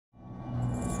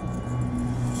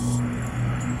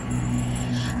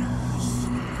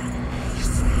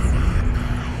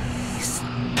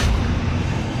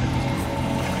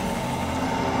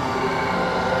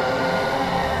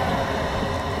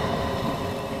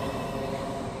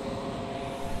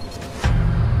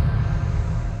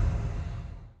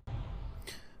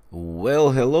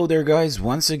Well, hello there guys,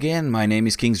 once again, my name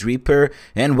is King's Reaper,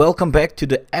 and welcome back to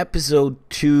the episode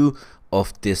 2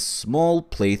 of this small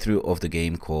playthrough of the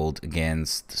game called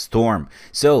Against Storm.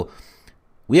 So,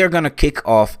 we are gonna kick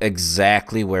off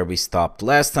exactly where we stopped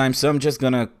last time, so I'm just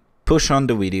gonna push on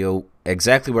the video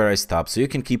exactly where I stopped, so you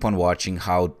can keep on watching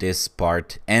how this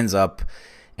part ends up,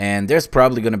 and there's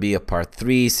probably gonna be a part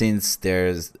 3 since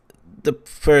the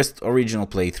first original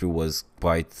playthrough was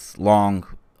quite long,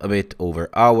 a bit over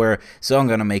hour, so I'm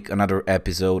gonna make another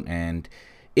episode. And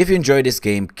if you enjoy this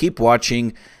game, keep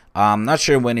watching. I'm not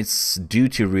sure when it's due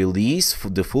to release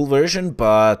for the full version,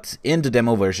 but in the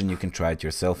demo version you can try it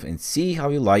yourself and see how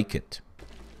you like it.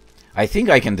 I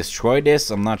think I can destroy this,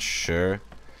 I'm not sure.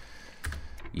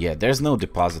 Yeah, there's no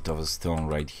deposit of a stone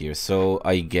right here, so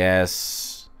I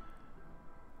guess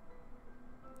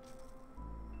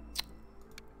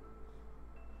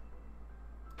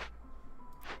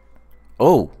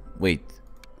oh, wait.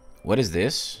 What is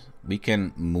this? We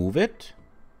can move it?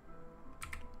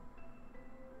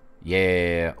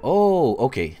 Yeah. Oh,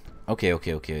 okay.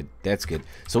 Okay. That's good.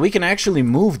 So we can actually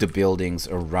move the buildings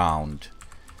around.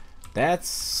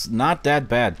 That's not that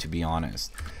bad, to be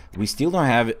honest. We still don't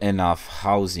have enough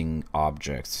housing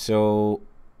objects. So,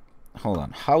 hold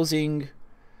on. Housing.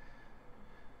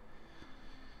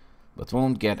 But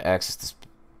won't get access to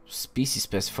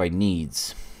species-specified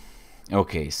needs.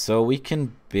 Okay, so we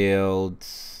can build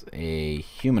a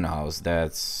human house,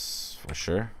 that's for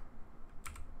sure.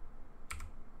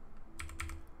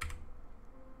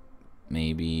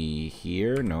 Maybe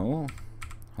here? No.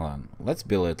 Hold on, let's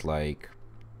build it like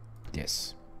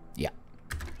this. Yeah.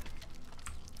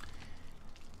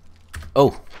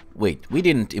 Oh, wait, we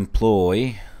didn't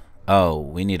employ... Oh,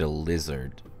 we need a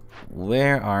lizard.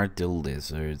 Where are the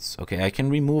lizards? Okay, I can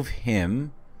remove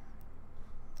him.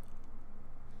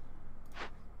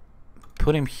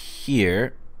 Put him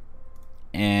here,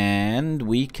 and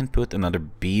we can put another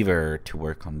beaver to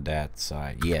work on that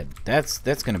side. Yeah, that's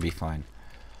gonna be fine.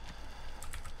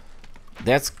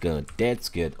 That's good.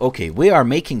 Okay, we are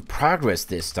making progress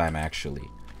this time actually,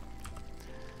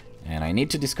 and I need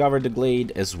to discover the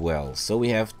glade as well. So we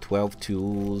have 12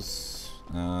 tools.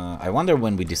 I wonder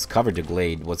when we discover the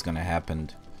glade what's gonna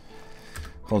happen.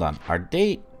 Hold on, are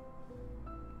they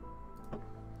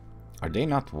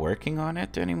not working on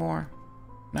it anymore?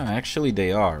 No, actually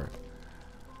they are.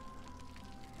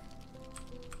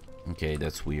 Okay,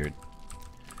 that's weird.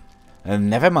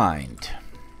 Never mind.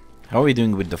 How are we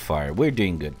doing with the fire? We're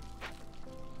doing good.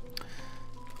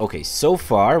 Okay, so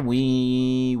far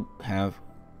we have...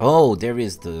 Oh, there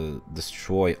is the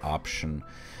destroy option.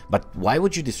 But why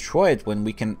would you destroy it when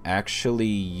we can actually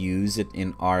use it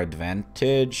in our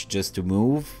advantage just to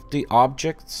move the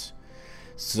objects?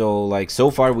 So, like,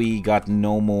 so far we got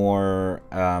no more...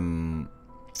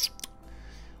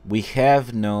 we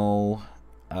have no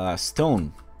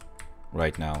stone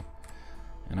right now,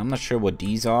 and I'm not sure what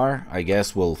these are. I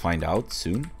guess we'll find out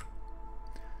soon.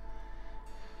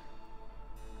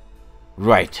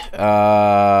 Right,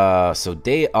 so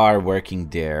they are working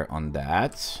there on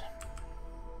that.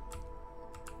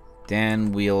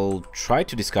 Then we'll try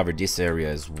to discover this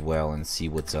area as well and see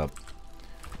what's up.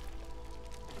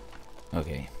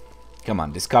 Okay, come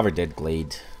on, discover that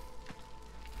glade.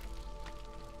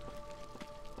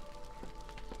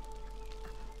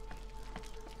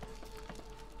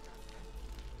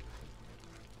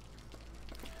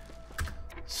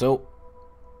 So,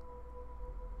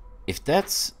 if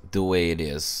that's the way it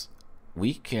is,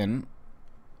 we can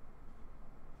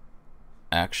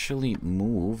actually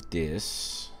move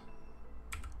this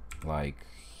like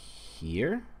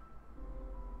here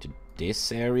to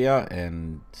this area,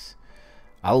 and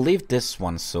I'll leave this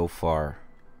one so far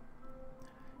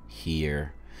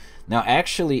here. Now,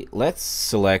 actually, let's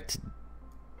select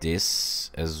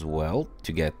this as well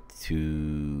to get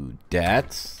to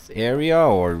that area,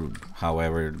 or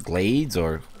however, glades,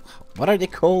 or what are they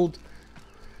called?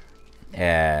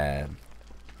 Glades,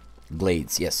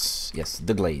 yes,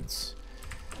 the glades.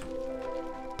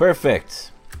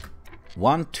 Perfect.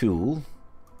 One tool.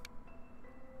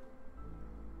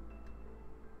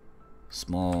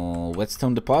 Small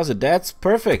whetstone deposit. That's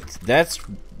perfect. That's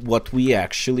what we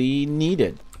actually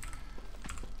needed.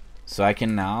 So I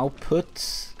can now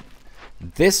put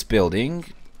this building,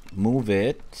 move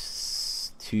it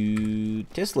to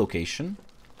this location.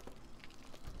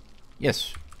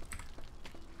 Yes.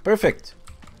 Perfect.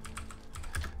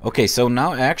 Okay, so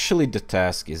now actually the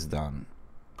task is done.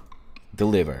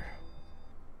 Deliver.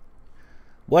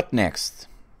 What next?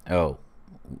 Oh,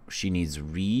 she needs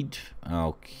read.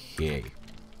 Okay.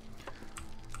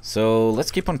 So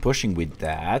let's keep on pushing with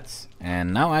that.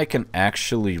 And now I can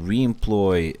actually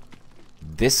re-employ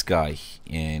this guy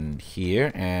in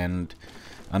here and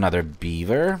another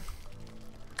beaver.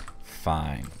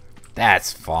 Fine.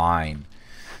 That's fine.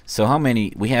 So how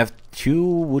many? We have 2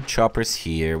 wood choppers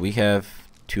here. We have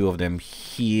 2 of them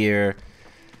here.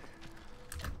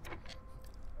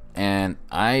 And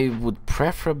I would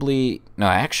preferably... No,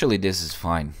 actually this is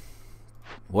fine.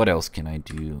 What else can I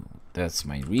do? That's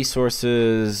my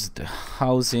resources, the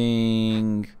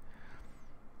housing.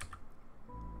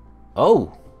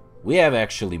 Oh, we have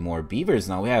actually more beavers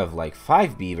now. We have like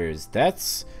 5 beavers.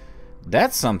 That's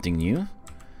something new.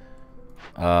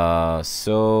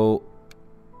 So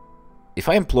if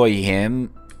I employ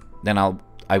him, then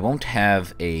I won't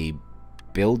have a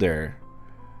builder.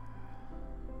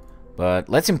 But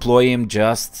let's employ him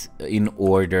just in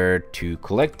order to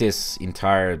collect this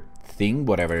entire thing,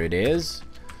 whatever it is.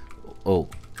 Oh,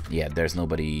 yeah, there's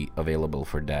nobody available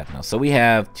for that now. So we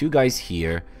have 2 guys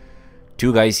here,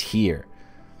 2 guys here.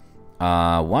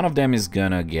 One of them is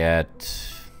gonna get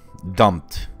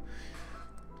dumped.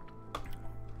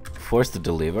 Force the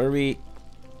delivery.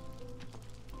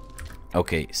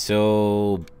 Okay,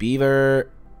 so Beaver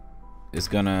is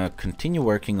gonna continue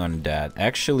working on that.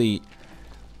 Actually,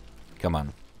 come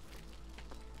on.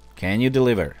 Can you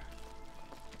deliver?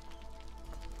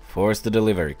 Force the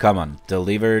delivery. Come on,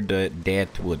 deliver the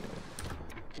dead wood.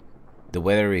 The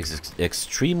weather is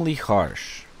extremely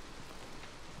harsh.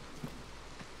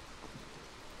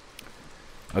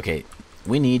 Okay,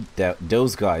 we need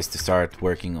those guys to start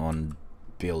working on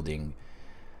building.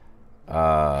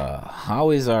 How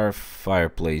is our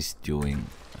fireplace doing?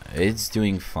 It's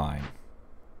doing fine.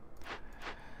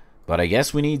 But I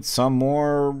guess we need some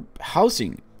more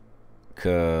housing.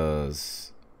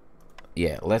 Cause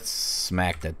yeah, let's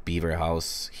smack that beaver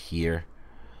house here.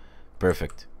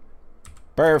 Perfect.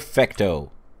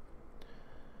 Perfecto.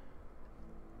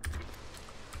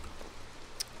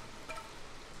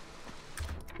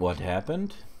 What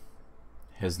happened?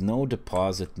 Has no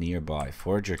deposit nearby.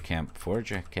 Forger camp.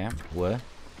 Forger camp? What?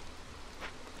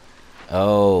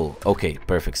 Oh, okay,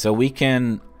 perfect. So we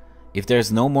can, if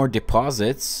there's no more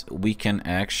deposits, we can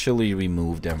actually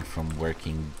remove them from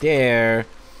working there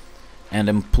and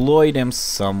employ them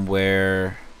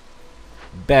somewhere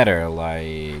better,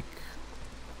 like...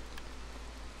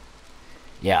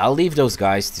 Yeah, I'll leave those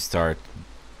guys to start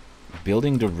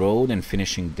building the road and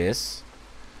finishing this.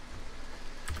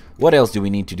 What else do we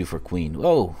need to do for Queen?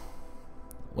 Oh,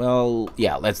 well,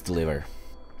 yeah, let's deliver.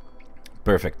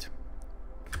 Perfect.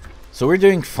 So we're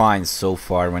doing fine so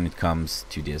far when it comes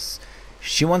to this.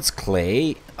 She wants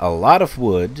clay, a lot of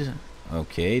wood.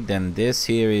 Okay, then this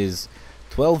here is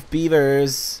 12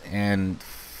 beavers and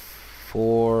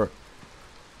 4...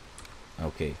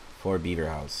 Okay, 4 beaver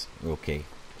house. Okay.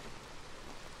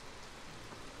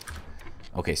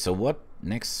 Okay, so what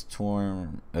next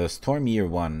storm? Storm year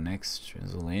 1. Next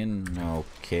drizzle in.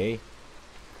 Okay.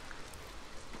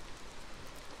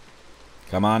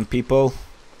 Come on, people.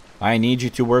 I need you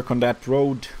to work on that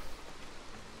road.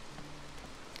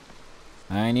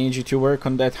 I need you to work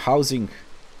on that housing.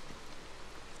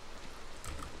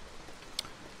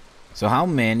 So how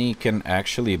many can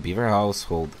actually a beaver house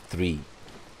hold? 3.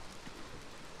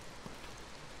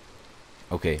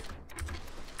 Okay.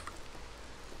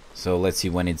 So let's see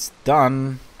when it's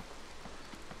done.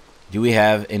 Do we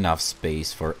have enough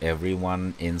space for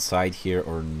everyone inside here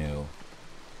or no?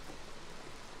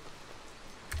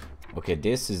 Okay,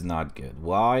 this is not good.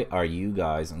 Why are you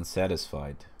guys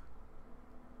unsatisfied?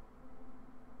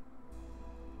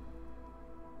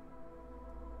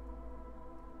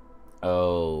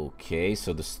 Okay,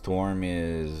 so the storm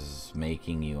is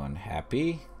making you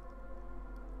unhappy.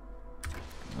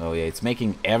 Oh yeah, it's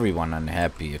making everyone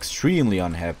unhappy. Extremely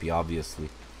unhappy, obviously.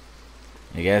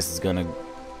 I guess it's gonna...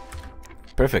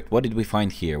 Perfect, what did we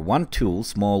find here? 1 tool,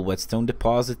 small whetstone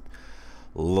deposit,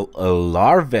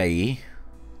 larvae,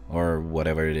 or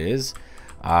whatever it is.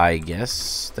 I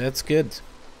guess that's good.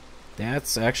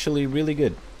 That's actually really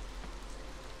good.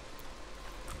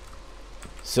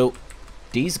 So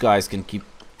these guys can keep...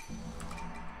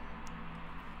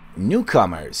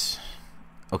 Newcomers.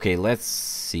 Okay, let's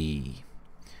see.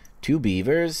 2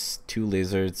 beavers, 2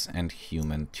 lizards, and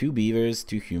human. 2 beavers,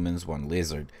 2 humans, 1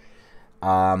 lizard.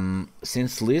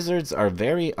 Since lizards are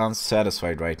very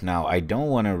unsatisfied right now, I don't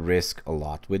want to risk a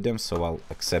lot with them, so I'll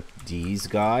accept these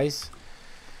guys.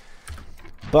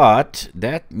 But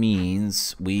that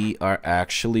means we are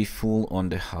actually full on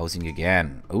the housing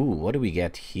again. Ooh, what do we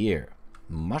get here?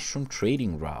 Mushroom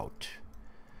trading route.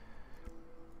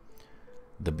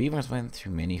 The beavers went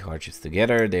through many hardships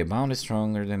together. Their bond is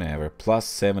stronger than ever.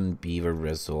 +7 beaver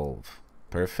resolve.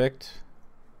 Perfect.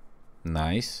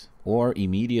 Nice. Or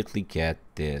immediately get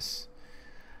this.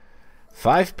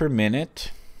 5 per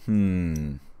minute.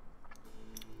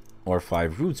 Or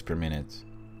 5 roots per minute.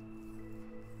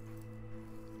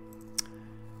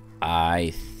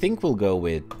 I think we'll go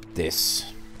with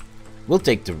this. We'll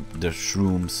take the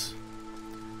shrooms.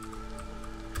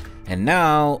 And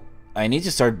now I need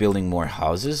to start building more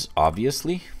houses,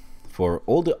 obviously, for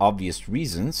all the obvious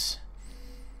reasons.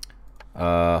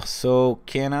 So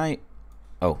can I...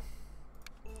 Oh,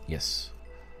 yes.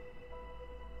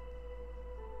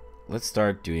 Let's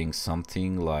start doing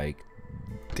something like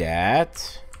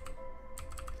that.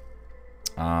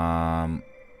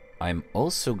 I'm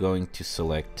also going to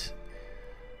select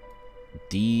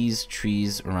these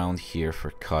trees around here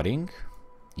for cutting.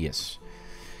 Yes.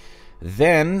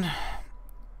 Then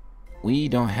we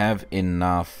don't have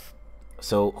enough.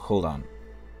 So hold on.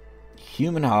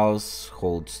 Human house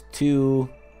holds 2.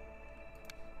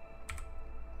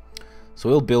 So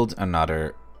we'll build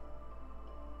another.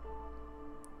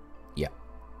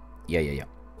 Yeah.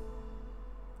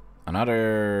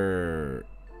 Another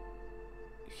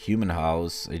human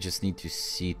house. I just need to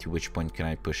see to which point can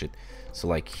I push it. So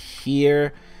like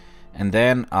here, and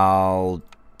then I'll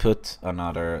put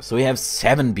another. So we have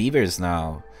 7 beavers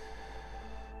now.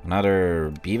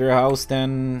 Another beaver house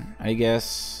then, I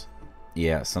guess.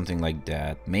 Yeah, something like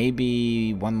that.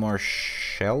 Maybe one more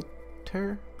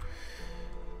shelter.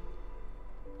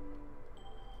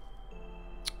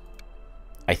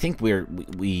 I think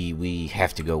we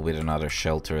have to go with another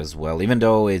shelter as well, even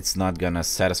though it's not gonna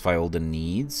satisfy all the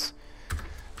needs.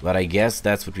 But I guess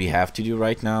that's what we have to do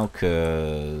right now,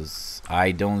 because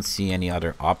I don't see any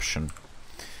other option.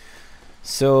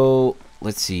 So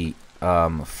let's see.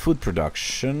 Food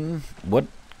production. What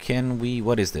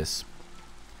is this?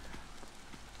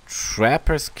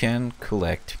 Trappers can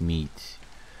collect meat.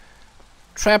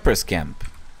 Trappers camp.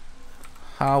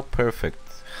 How perfect.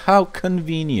 How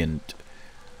convenient.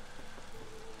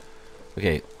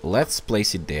 Okay, let's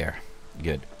place it there.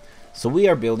 Good. So we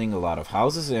are building a lot of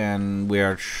houses and we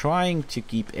are trying to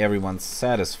keep everyone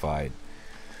satisfied.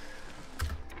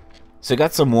 So I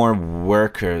got some more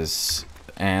workers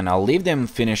and I'll leave them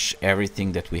finish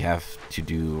everything that we have to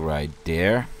do right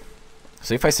there.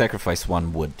 So if I sacrifice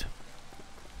 1 wood,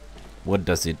 what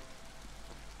does it?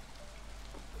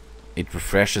 It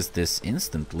refreshes this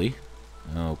instantly.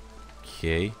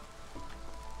 Okay.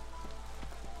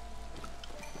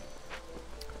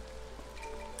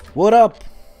 What up?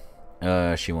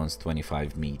 She wants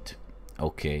 25 meat.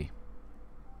 Okay.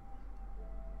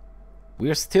 We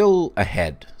are still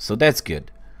ahead, so that's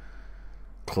good.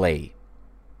 Clay.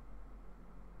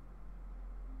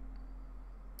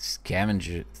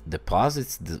 Scavenger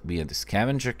deposits. We had the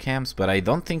scavenger camps, but I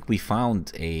don't think we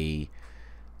found a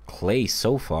clay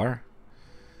so far.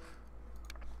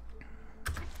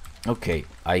 Okay,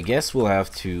 I guess we'll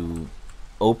have to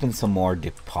open some more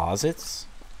deposits.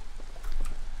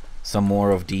 Some more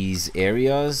of these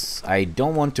areas. I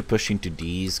don't want to push into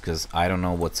these because I don't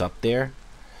know what's up there.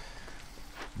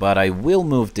 But I will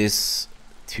move this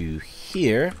to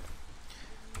here.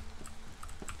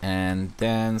 And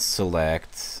then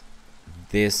select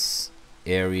this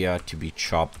area to be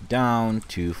chopped down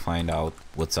to find out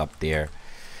what's up there.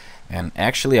 And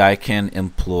actually I can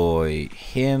employ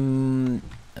him,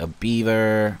 a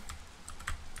beaver,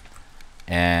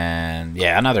 and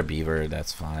yeah, another beaver,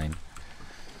 that's fine.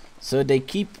 So they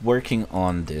keep working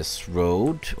on this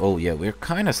road. Oh yeah, we're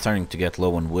kind of starting to get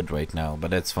low on wood right now,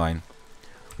 but that's fine.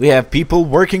 We have people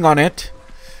working on it.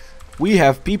 We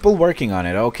have people working on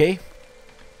it, okay?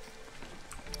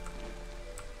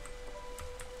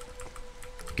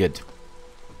 Good.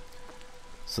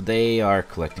 So they are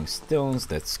collecting stones,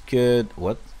 that's good.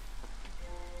 What?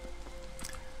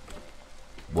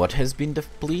 What has been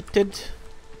depleted?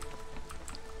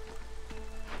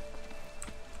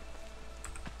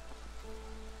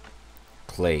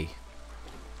 Clay.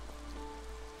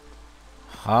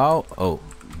 How? Oh,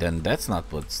 then that's not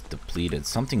what's depleted.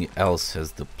 Something else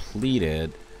has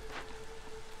depleted.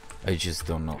 I just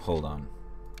don't know. Hold on.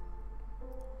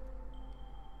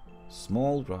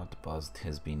 Small rock deposit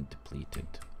has been depleted.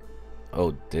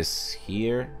 Oh, this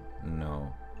here?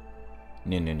 No.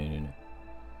 No.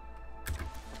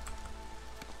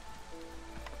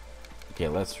 Okay,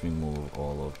 let's remove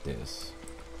all of this.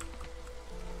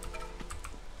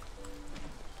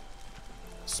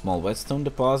 Small whetstone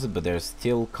deposit, but there's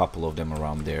still a couple of them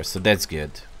around there, so that's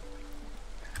good.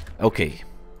 Okay.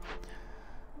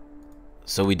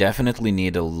 So we definitely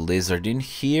need a lizard in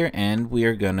here, and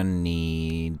we're gonna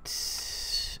need...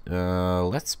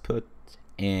 let's put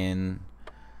in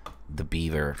the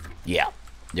beaver. Yeah,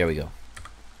 there we go.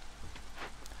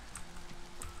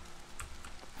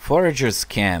 Foragers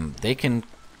camp. They can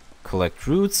Collect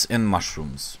roots and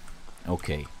mushrooms.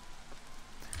 Okay.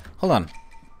 Hold on.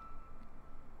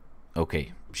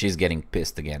 Okay, she's getting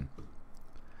pissed again.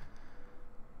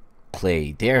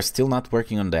 Clay. They are still not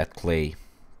working on that clay.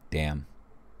 Damn.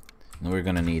 And we're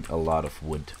gonna need a lot of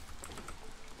wood.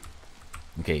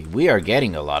 Okay, we are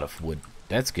getting a lot of wood.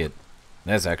 That's good.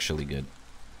 That's actually good.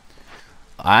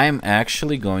 I'm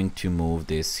actually going to move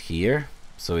this here,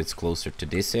 so it's closer to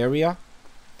this area.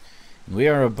 We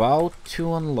are about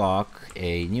to unlock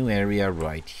a new area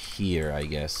right here, I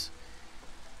guess.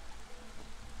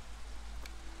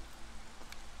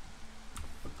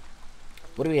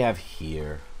 What do we have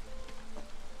here?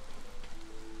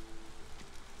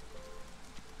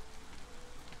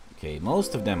 Okay,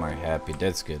 most of them are happy.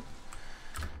 That's good.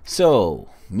 So,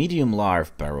 medium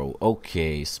larve barrow.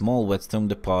 Okay, small whetstone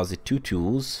deposit, 2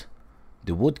 tools.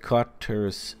 The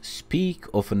woodcutters speak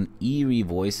of an eerie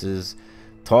voices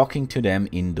talking to them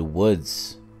in the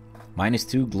woods.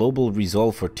 -2 global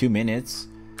resolve for 2 minutes.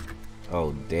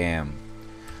 Oh, damn.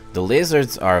 The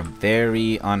lizards are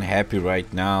very unhappy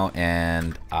right now,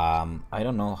 and I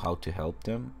don't know how to help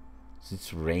them.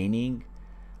 It's raining.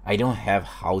 I don't have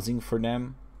housing for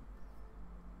them.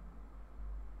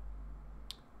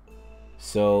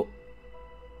 So,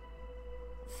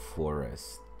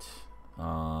 forest.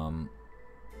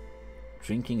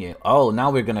 Drinking it. Oh,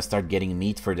 now we're gonna start getting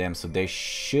meat for them, so they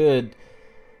should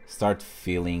start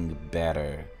feeling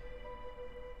better.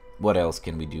 What else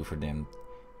can we do for them?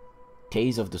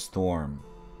 Taste of the Storm.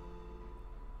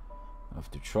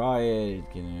 Have to try it.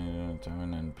 It can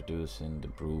turn and produce in the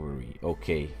brewery.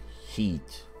 Okay,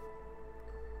 heat.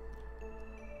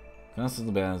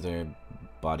 Constantly balance their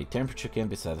body temperature can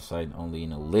be satisfied only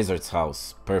in a lizard's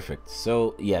house. Perfect.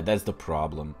 So yeah, that's the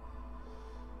problem.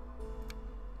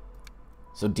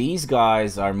 So these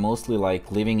guys are mostly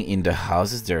like living in the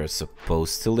houses they're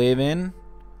supposed to live in.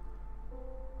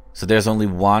 So there's only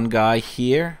one guy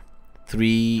here.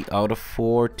 3 out of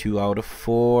 4, 2 out of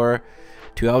 4,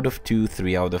 2 out of 2,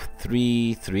 3 out of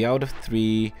 3, 3 out of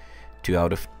 3, 2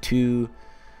 out of 2.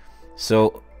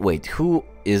 So wait, who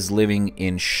is living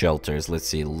in shelters? Let's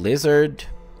see. Lizard,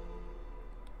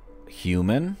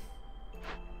 human,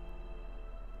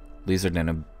 lizard and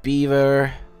a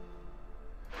beaver.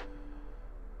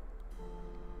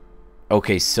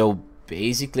 Okay, so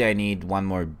basically I need one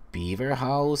more beaver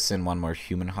house and one more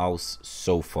human house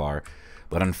so far.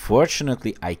 But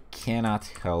unfortunately I cannot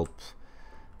help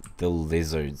the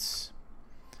lizards.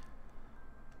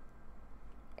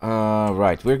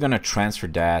 Right, we're gonna transfer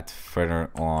that further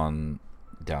on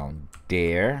down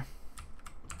there.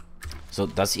 So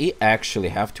does he actually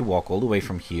have to walk all the way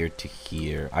from here to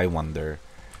here? I wonder.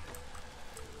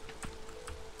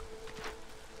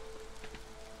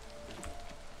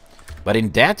 But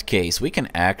in that case, we can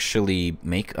actually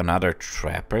make another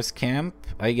trapper's camp,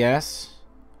 I guess.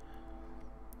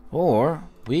 Or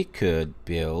we could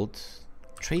build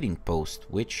trading post,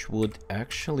 which would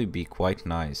actually be quite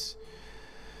nice.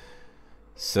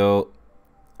 So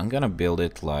I'm gonna build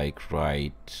it like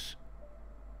right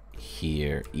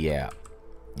here, yeah.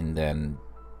 And then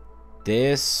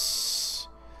this,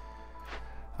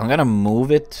 I'm gonna move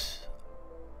it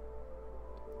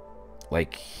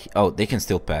like, oh, they can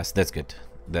still pass. That's good.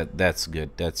 That's good.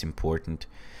 That's important.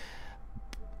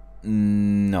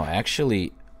 No,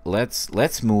 actually,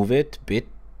 let's move it a bit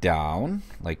down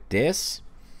like this,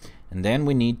 and then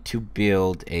we need to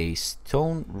build a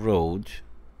stone road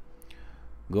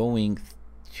going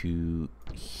to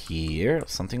here,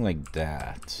 something like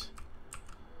that.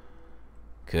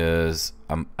 Because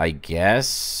I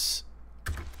guess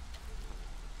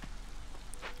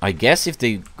if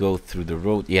they go through the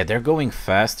road, yeah, they're going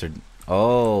faster.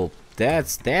 Oh,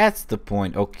 that's the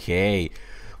point. Okay,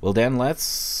 well then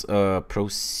let's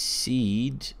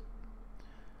proceed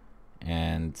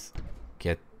and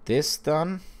get this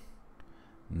done,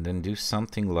 and then do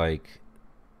something like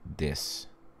this.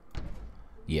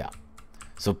 Yeah.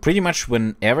 So pretty much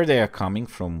whenever they are coming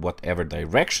from whatever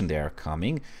direction they are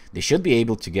coming, they should be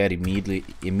able to get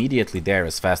immediately there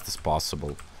as fast as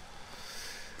possible.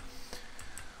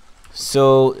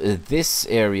 So this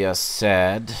area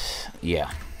said,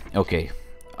 yeah, okay.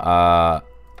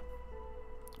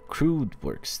 Crude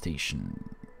workstation.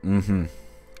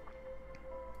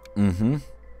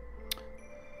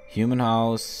 Human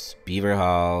house, beaver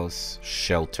house,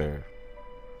 shelter.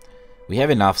 We have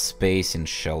enough space in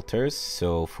shelters,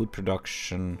 so food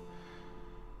production,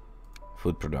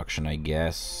 I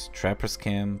guess. Trappers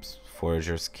camps,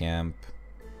 foragers camp.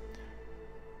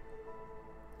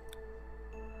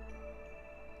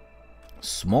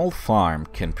 Small farm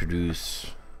can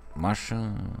produce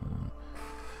mushroom.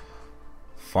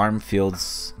 farm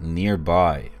fields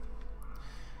nearby.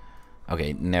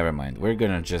 Okay, never mind. We're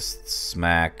gonna just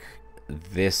smack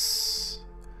this.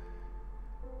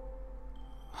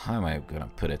 How am I gonna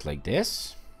put it? Like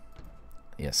this?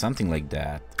 Yeah, something like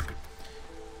that.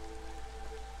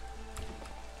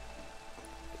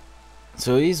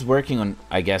 So he's working on,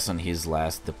 I guess, on his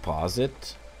last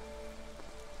deposit.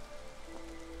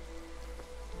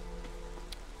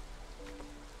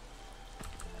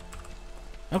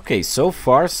 Okay, so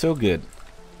far so good.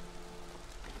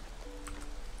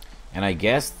 And I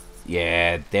guess,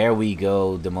 yeah, there we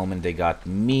go. The moment they got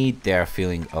meat, they're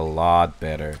feeling a lot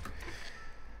better.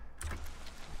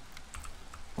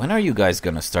 When are you guys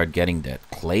gonna start getting that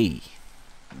clay?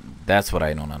 That's what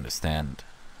I don't understand.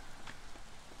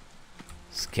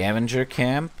 Scavenger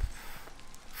camp?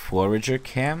 Forager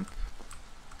camp?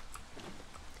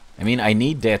 I mean, I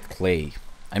need that clay.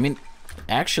 I mean,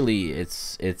 actually,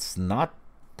 it's not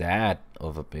that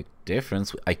of a big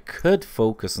difference. I could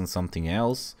focus on something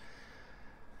else.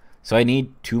 So I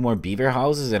need 2 more beaver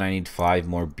houses and I need 5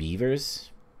 more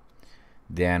beavers.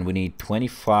 Then we need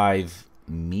 25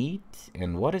 meat.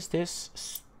 And what is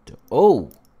this?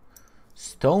 Oh!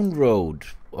 Stone road.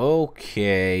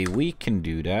 Okay, we can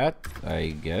do that, I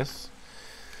guess.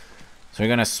 So we're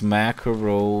gonna smack a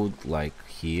road like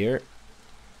here.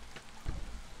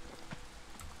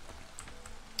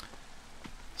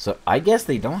 So I guess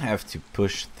they don't have to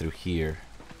push through here,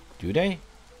 do they?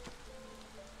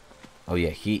 Oh yeah,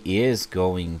 he is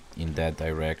going in that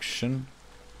direction.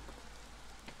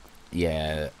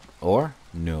 Yeah, or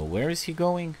no, where is he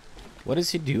going? What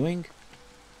is he doing?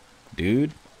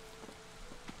 Dude.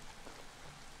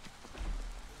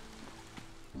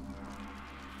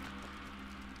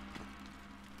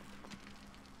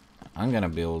 I'm gonna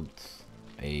build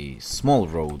a small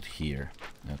road here.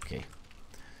 Okay.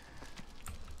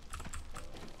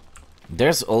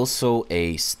 There's also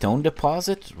a stone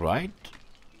deposit, right?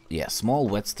 Yeah, small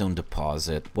whetstone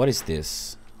deposit. What is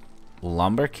this?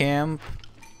 Lumber camp.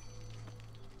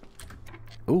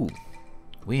 Ooh,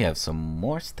 we have some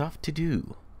more stuff to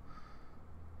do.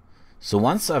 So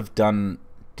once I've done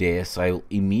this, I'll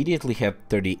immediately have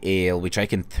 30 ale, which I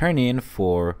can turn in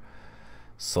for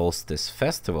Solstice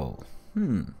Festival.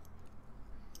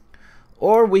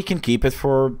 Or we can keep it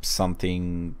for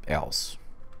something else.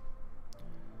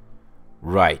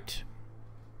 Right.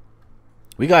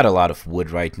 We got a lot of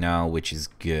wood right now, which is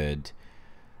good.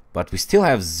 But we still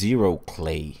have 0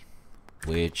 clay,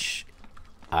 which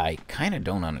I kind of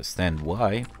don't understand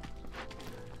why.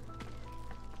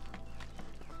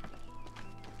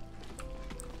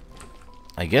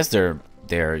 I guess they're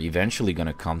eventually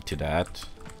gonna come to that.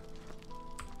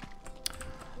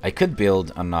 I could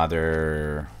build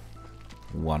another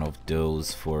one of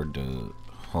those for the,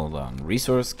 hold on,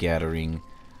 resource gathering,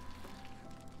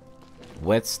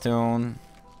 whetstone,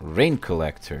 rain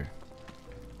collector.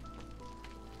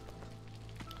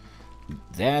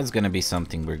 That's gonna be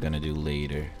something we're gonna do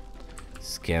later.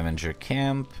 Scavenger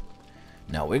camp.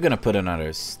 No, we're gonna put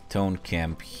another stone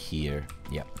camp here.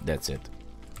 Yeah, that's it.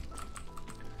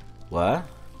 What?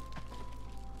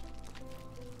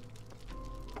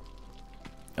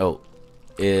 Oh,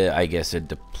 I guess it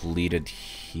depleted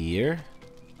here.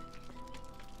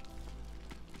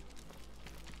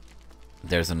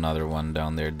 There's another one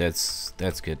down there. That's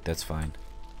good. That's fine.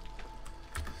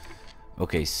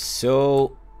 Okay,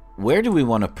 so where do we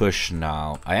want to push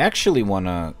now? I actually want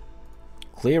to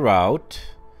clear out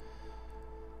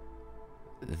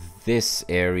this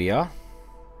area.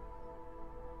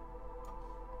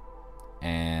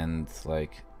 And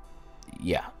like,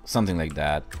 yeah, something like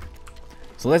that.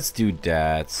 So let's do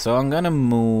that. So I'm gonna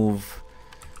move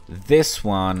this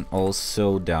one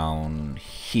also down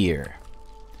here,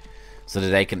 so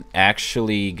that I can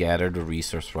actually gather the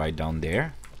resource right down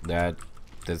there.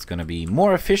 That's gonna be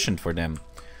more efficient for them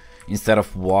instead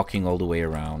of walking all the way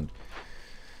around.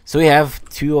 So we have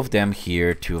 2 of them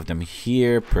here, 2 of them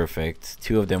here, perfect.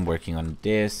 2 of them working on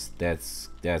this. That's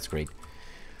great.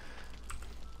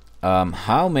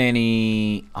 How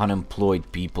many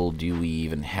unemployed people do we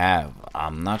even have?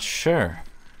 I'm not sure.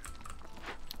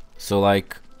 So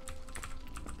like,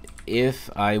 if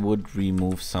I would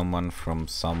remove someone from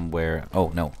somewhere,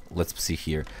 oh no, let's see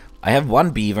here. I have 1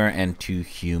 beaver and 2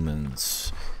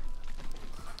 humans.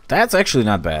 That's actually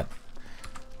not bad.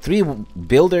 3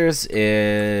 builders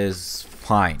is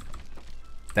fine.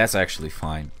 That's actually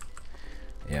fine.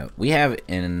 Yeah, we have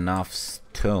enough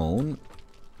stone.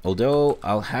 Although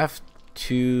I'll have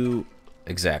to...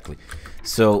 Exactly.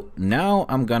 So now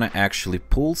I'm gonna actually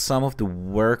pull some of the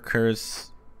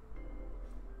workers.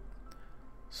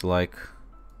 So like,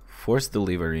 force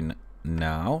delivery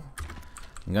now.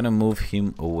 I'm gonna move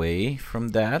him away from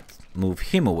that. Move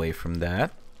him away from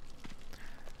that.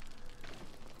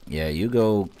 Yeah, you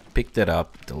go pick that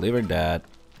up, deliver that,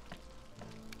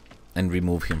 and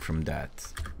remove him from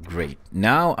that. Great.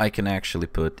 Now I can actually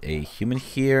put a human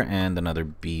here and another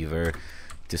beaver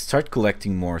to start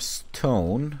collecting more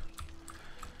stone.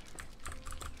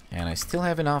 And I still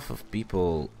have enough of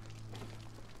people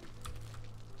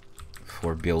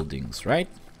for buildings, right?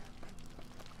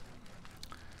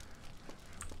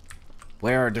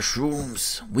 Where are the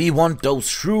shrooms? We want those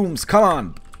shrooms, come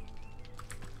on!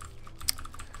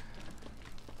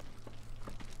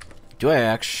 Do I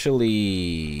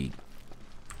actually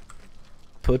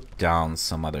put down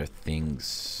some other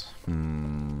things?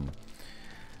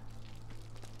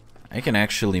 I can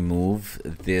actually move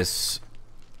this.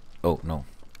 Oh no,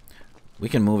 we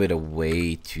can move it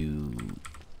away to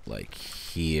like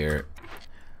here.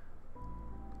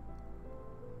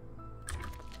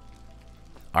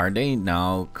 Are they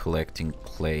now collecting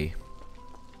clay?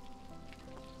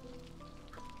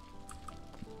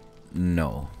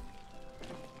 No.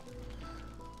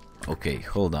 Okay,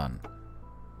 hold on.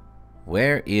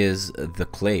 Where is the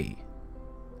clay?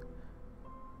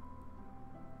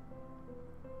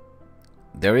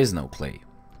 There is no clay.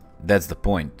 That's the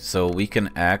point. So we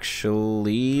can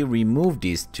actually remove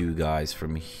these two guys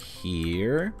from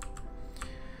here.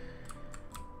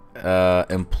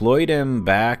 Employ them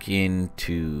back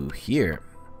into here.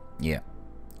 Yeah.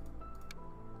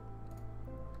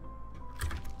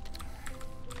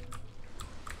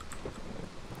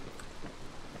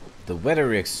 The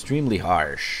weather is extremely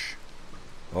harsh.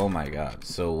 Oh my god.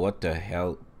 So what the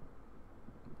hell?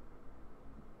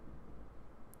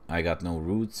 I got no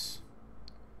roots,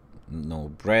 no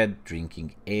bread,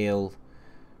 drinking ale,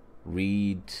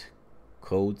 read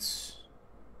codes.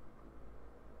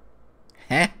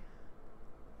 Heh?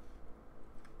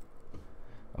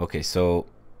 Okay, so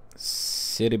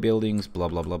city buildings, blah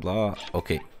blah blah blah.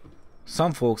 Okay,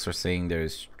 some folks are saying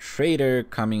there's trader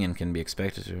coming and can be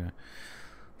expected to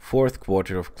fourth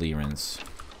quarter of clearance.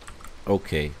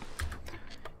 Okay,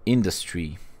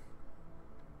 industry.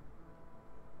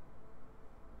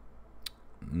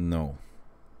 No.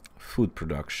 Food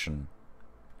production.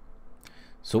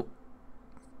 So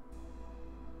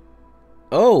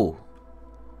oh,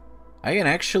 I can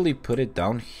actually put it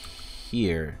down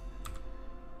here.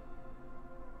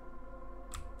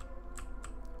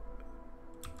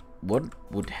 What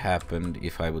would happen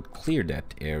if I would clear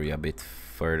that area a bit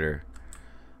further?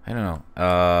 I don't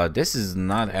know. This is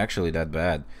not actually that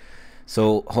bad.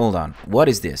 So hold on. What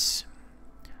is this?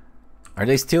 Are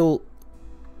they still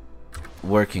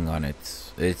working on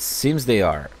it? It seems they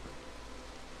are.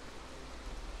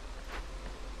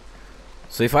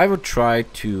 So if I would try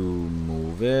to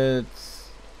move it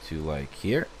to like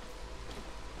here,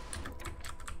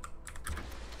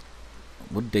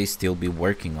 would they still be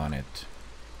working on it?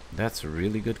 That's a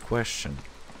really good question.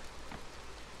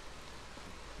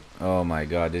 Oh my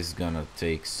god, this is gonna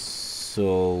take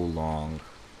so long.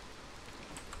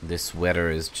 This weather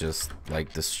is just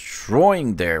like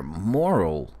destroying their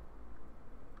morale.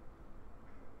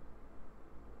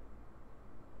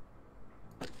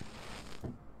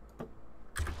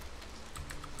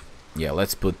 Yeah,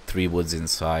 let's put 3 woods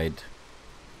inside.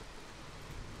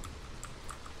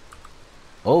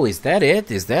 Oh, is that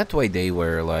it? Is that why they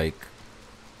were like...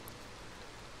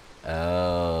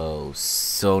 Oh,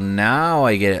 so now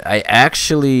I get it. I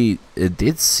actually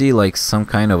did see like some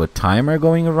kind of a timer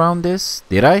going around this.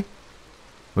 Did I?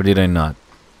 Or did I not?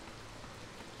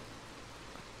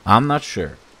 I'm not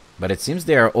sure. But it seems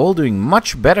they are all doing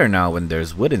much better now when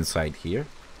there's wood inside here.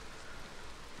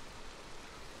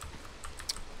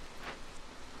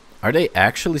 Are they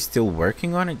actually still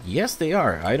working on it? Yes, they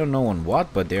are. I don't know on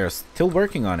what, but they are still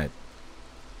working on it.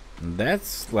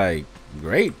 That's like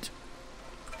great.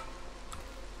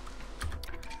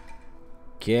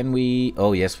 Can we?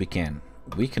 Oh, yes, we can.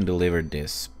 We can deliver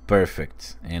this.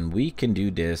 Perfect. And we can do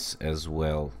this as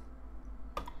well.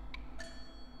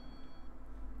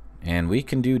 And we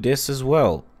can do this as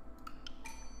well.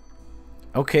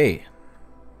 Okay.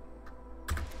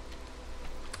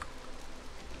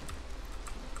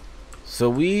 So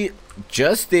we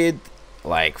just did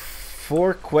like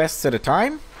 4 quests at a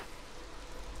time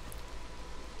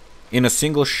in a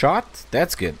single shot.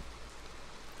 That's good.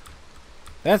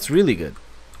 That's really good.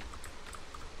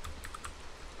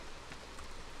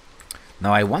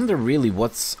 Now I wonder really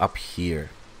what's up here.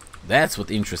 That's what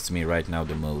interests me right now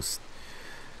the most.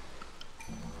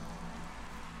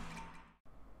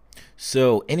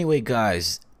 So anyway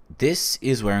guys, this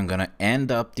is where I'm gonna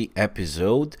end up the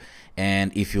episode.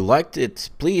 And if you liked it,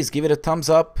 please give it a thumbs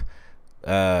up.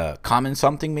 comment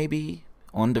something maybe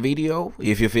on the video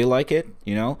if you feel like it,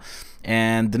 you know.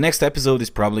 And the next episode is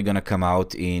probably gonna come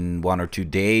out in 1 or 2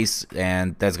 days,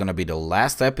 and that's gonna be the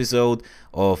last episode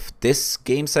of this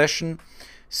game session.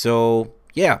 So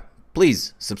yeah,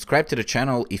 please subscribe to the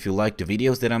channel if you like the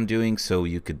videos that I'm doing, so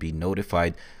you could be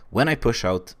notified when I push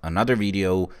out another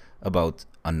video about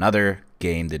another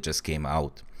game that just came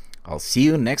out. I'll see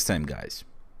you next time, guys.